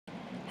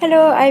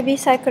Hello IB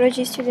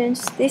Psychology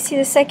students, this is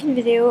the second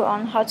video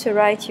on how to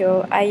write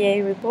your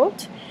IA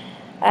report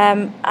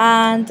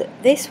and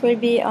this will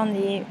be on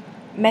the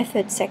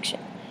method section.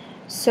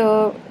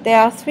 So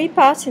there are 3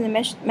 parts in the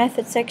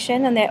method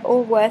section and they're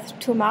all worth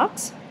 2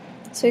 marks,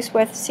 so it's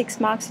worth 6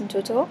 marks in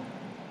total.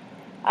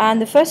 And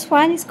the first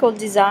one is called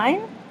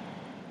design.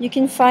 You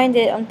can find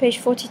it on page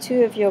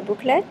 42 of your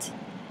booklet.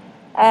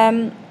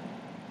 You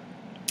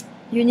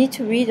need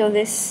to read all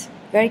this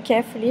very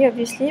carefully,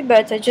 obviously,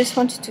 but I just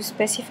wanted to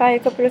specify a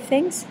couple of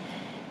things.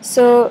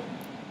 So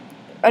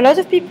a lot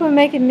of people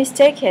make a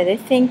mistake here. They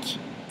think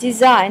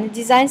the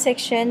design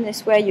section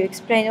is where you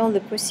explain all the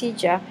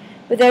procedure,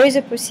 but there is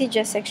a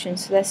procedure section,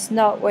 so that's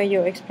not where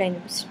you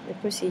explain the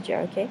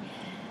procedure, okay?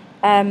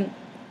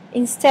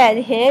 Instead,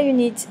 here you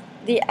need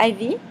the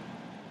IV,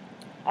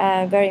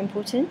 very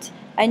important.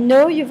 I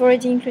know you've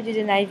already included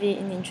an IV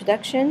in the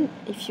introduction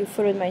if you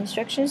followed my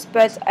instructions,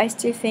 but I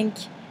still think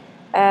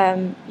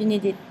you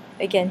need it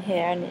again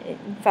here, and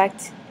in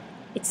fact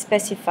it's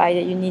specified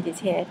that you need it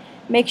here.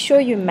 Make sure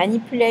you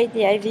manipulate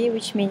the IV,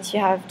 which means you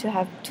have to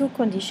have 2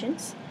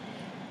 conditions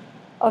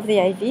of the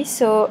IV.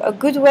 So a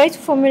good way to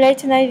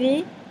formulate an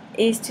IV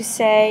is to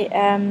say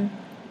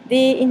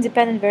the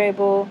independent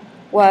variable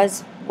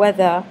was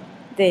whether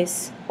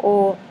this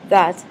or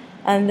that,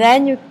 and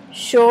then you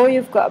show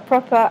you've got a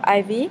proper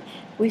IV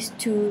with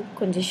 2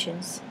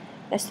 conditions.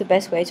 That's the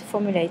best way to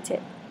formulate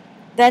it.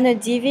 Then a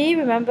DV,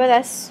 remember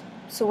that's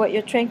what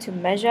you're trying to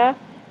measure,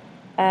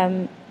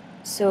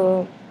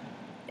 so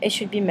it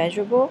should be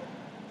measurable.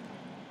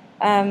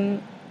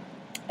 Then,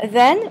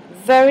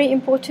 very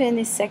important in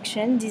this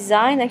section,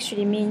 design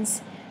actually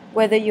means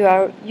whether you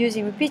are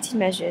using repeated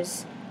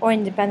measures or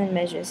independent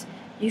measures.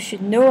 You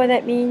should know what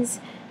that means,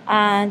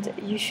 and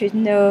you should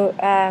know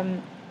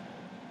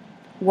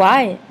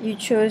why you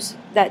chose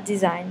that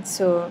design.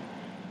 So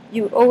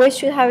you always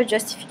should have a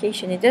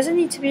justification. It doesn't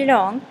need to be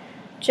long,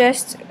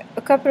 just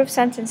a couple of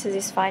sentences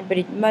is fine, but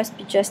it must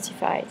be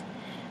justified.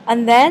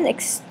 And then,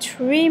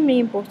 extremely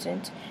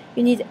important,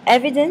 you need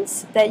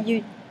evidence that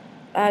you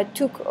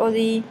took all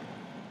the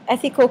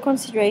ethical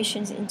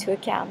considerations into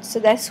account. So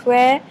that's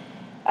where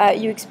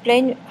you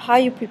explain how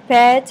you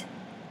prepared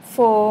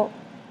for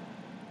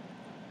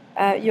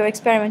your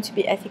experiment to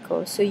be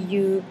ethical. So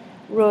you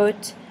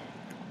wrote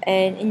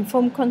an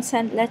informed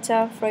consent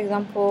letter, for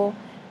example.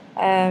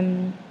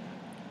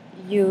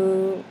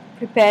 You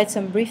prepared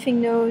some briefing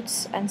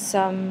notes and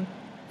some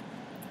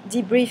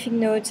debriefing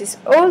notes. It's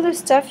all the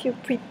stuff you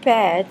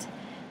prepared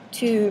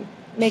to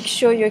make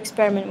sure your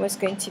experiment was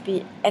going to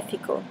be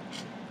ethical.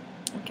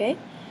 Okay.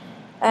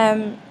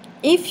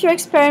 If your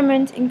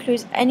experiment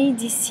includes any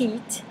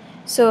deceit,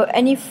 so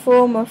any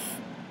form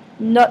of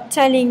not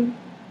telling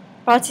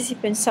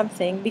participants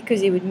something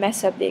because it would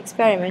mess up the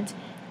experiment,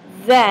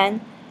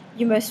 then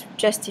you must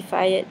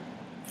justify it,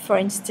 for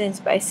instance,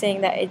 by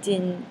saying that it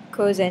didn't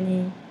cause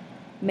any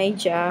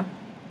major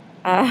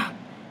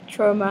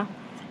trauma,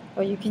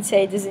 or you can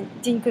say it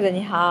didn't cause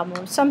any harm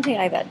or something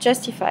like that.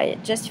 Justify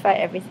it, justify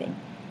everything.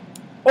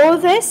 All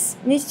this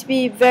needs to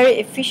be very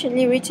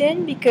efficiently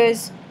written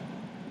because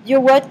your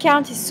word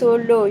count is so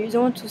low. You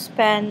don't want to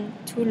spend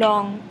too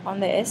long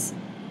on this.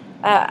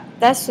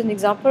 That's an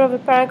example of a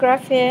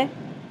paragraph here.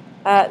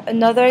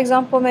 Another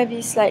example may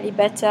be slightly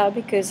better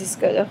because it's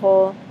got a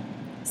whole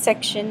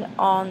section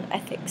on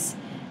ethics.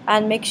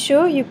 And make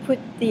sure you put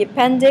the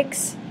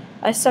appendix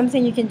as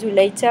something you can do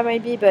later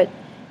maybe, but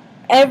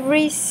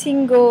every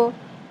single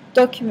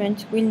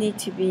document will need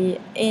to be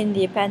in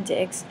the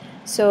appendix.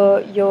 So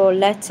your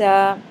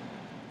letter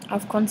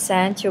of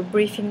consent, your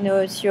briefing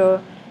notes,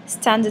 your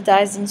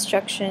standardized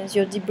instructions,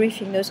 your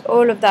debriefing notes,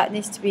 all of that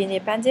needs to be in the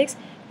appendix,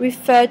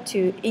 referred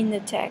to in the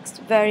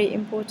text. Very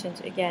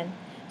important again.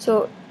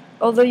 So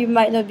although you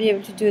might not be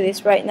able to do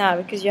this right now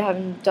because you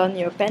haven't done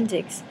your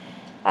appendix,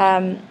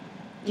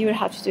 you will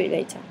have to do it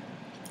later.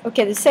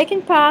 Okay, the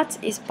second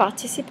part is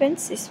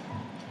participants. It's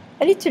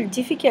a little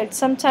difficult.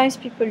 Sometimes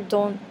people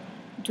don't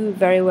do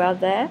very well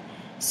there.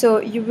 So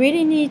you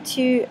really need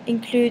to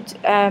include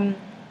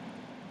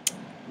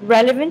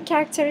relevant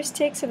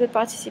characteristics of the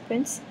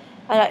participants.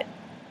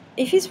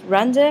 If it's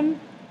random,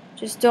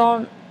 just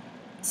don't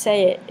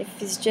say it.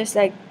 If it's just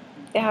like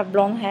they have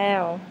blonde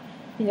hair or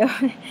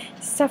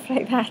stuff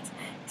like that,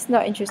 it's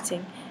not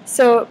interesting.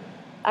 So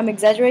I'm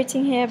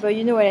exaggerating here, but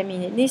you know what I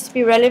mean. It needs to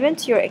be relevant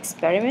to your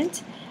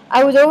experiment.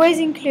 I would always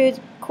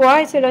include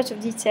quite a lot of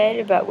detail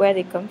about where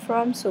they come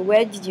from. So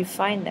where did you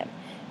find them?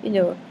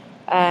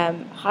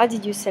 How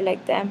did you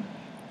select them?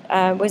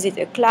 Was it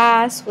a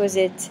class?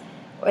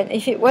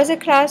 If it was a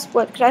class,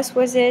 what class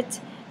was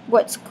it?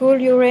 What school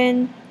you're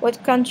in?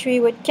 What country?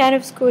 What kind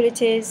of school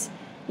it is?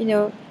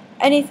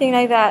 Anything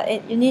like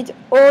that. You need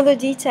all the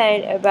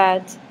detail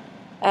about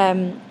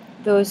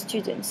those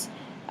students.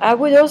 I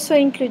would also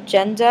include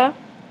gender.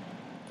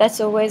 That's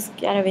always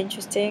kind of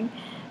interesting.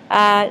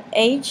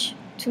 Age,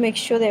 to make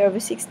sure they're over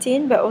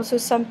 16, but also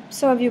some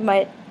of you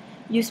might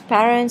use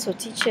parents or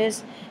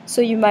teachers, so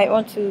you might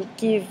want to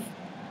give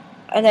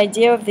an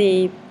idea of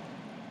the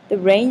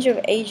range of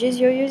ages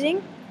you're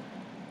using.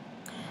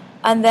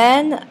 And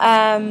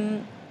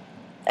then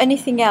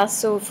anything else.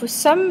 So for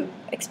some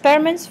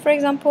experiments, for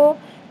example,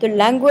 the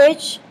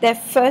language, their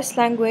first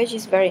language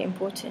is very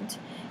important.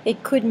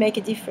 It could make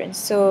a difference.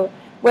 So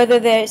whether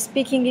they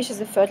speak English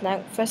as a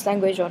first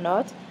language or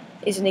not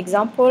is an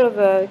example of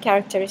a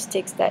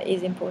characteristics that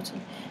is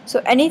important.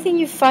 So anything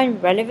you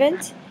find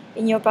relevant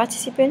in your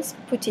participants,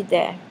 put it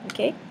there,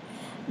 okay?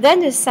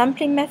 Then the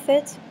sampling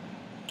method.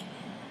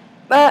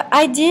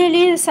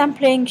 Ideally, the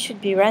sampling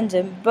should be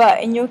random,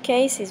 but in your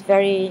case, it's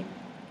very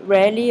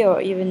rarely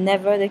or even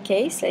never the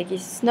case. Like,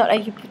 it's not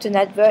like you put an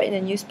advert in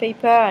a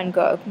newspaper and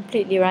got a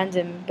completely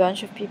random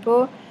bunch of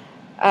people.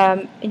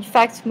 In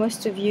fact,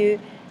 most of you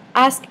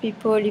ask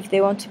people if they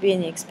want to be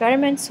in the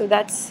experiment, so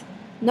that's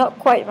not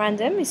quite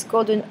random. It's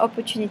called an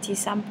opportunity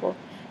sample.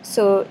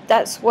 So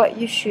that's what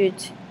you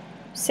should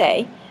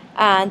say,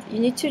 and you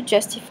need to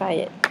justify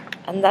it,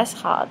 and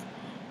that's hard.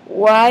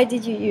 Why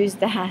did you use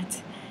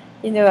that?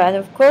 And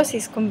of course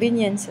it's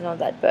convenience and all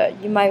that,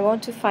 but you might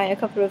want to find a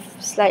couple of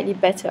slightly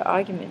better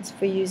arguments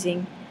for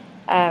using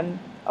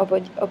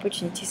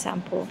opportunity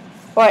sample,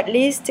 or at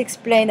least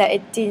explain that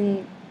it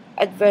didn't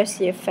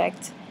adversely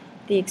affect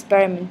the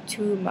experiment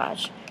too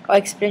much, or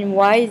explain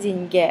why you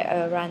didn't get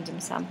a random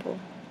sample.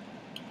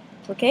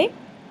 Okay,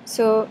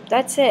 so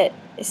that's it.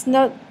 It's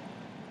not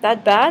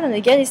that bad, and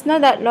again, it's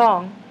not that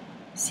long.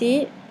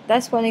 See,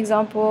 that's one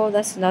example,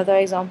 that's another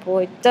example.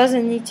 It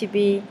doesn't need to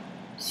be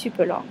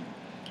super long.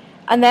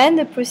 And then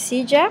the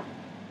procedure,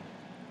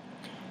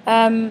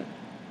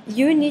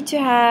 you need to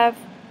have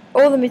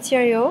all the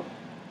material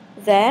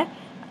there.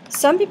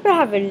 Some people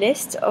have a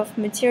list of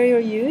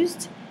material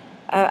used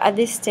at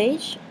this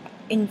stage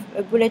in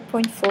a bullet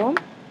point form.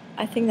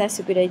 I think that's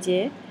a good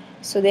idea.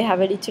 So they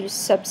have a little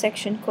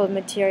subsection called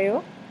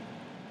material.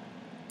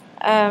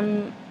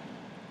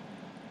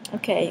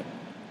 Okay.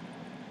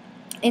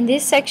 In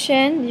this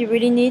section, you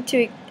really need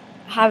to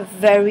have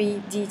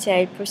very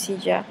detailed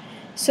procedure.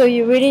 So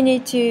you really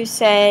need to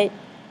say,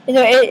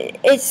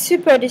 it's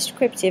super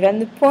descriptive,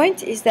 and the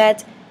point is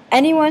that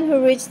anyone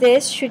who reads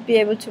this should be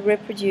able to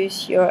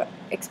reproduce your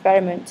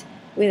experiment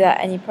without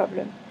any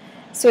problem.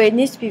 So it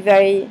needs to be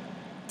very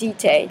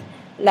detailed,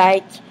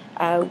 like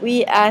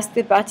we asked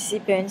the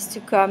participants to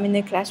come in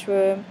the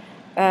classroom,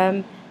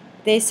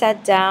 they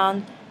sat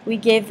down, we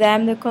gave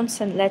them the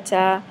consent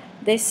letter,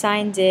 they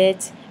signed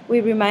it,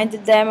 we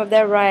reminded them of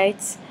their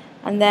rights,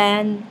 and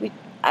then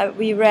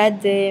we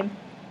read the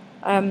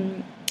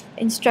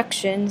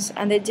instructions,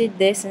 and they did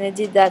this and they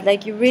did that.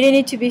 Like, you really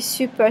need to be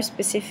super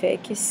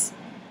specific. It's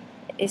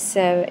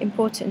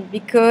important,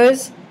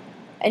 because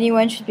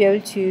anyone should be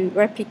able to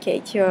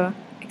replicate your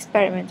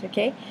experiment,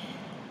 okay?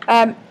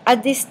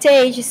 At this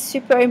stage, it's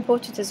super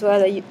important as well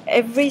that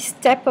every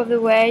step of the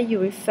way you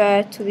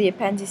refer to the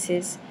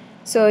appendices.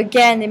 So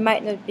again, it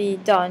might not be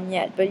done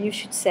yet, but you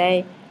should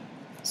say,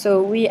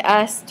 so we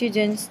ask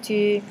students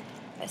to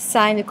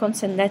sign the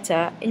consent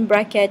letter, in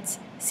brackets,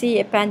 see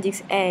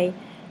Appendix A.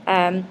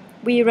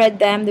 We read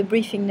them the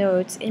briefing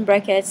notes, in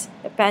brackets,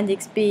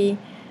 Appendix B.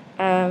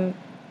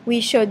 We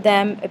showed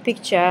them a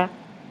picture,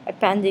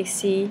 Appendix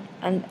C,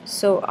 and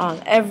so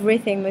on.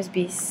 Everything must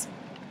be,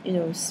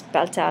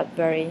 spelled out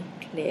very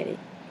clearly.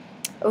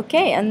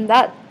 Okay, and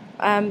that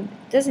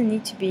doesn't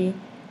need to be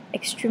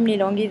extremely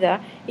long either.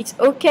 It's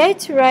okay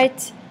to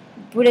write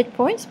bullet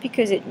points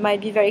because it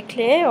might be very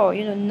clear, or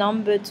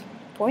numbered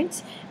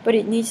points, but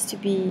it needs to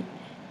be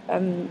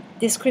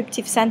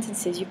descriptive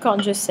sentences. You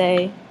can't just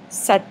say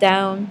sat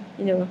down,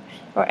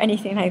 or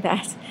anything like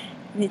that.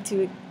 You need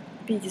to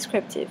be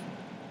descriptive.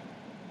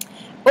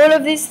 All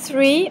of these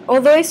three,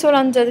 although it's all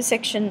under the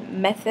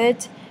section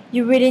method,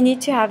 you really need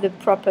to have the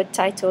proper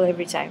title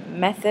every time.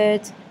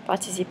 Method,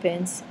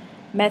 participants,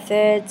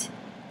 method,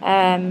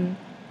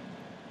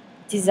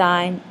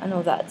 design, and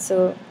all that.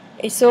 So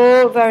it's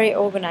all very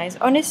organized.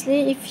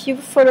 Honestly, if you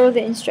follow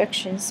the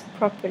instructions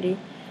properly,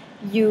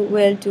 you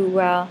will do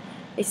well.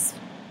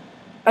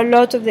 A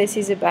lot of this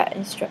is about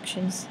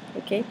instructions,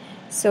 okay?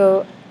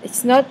 So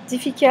it's not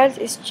difficult,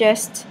 it's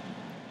just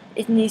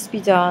it needs to be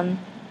done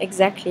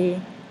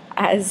exactly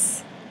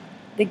as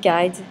the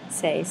guide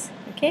says,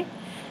 okay?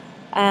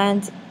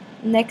 And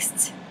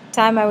next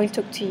time I will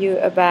talk to you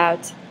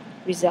about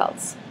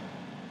results.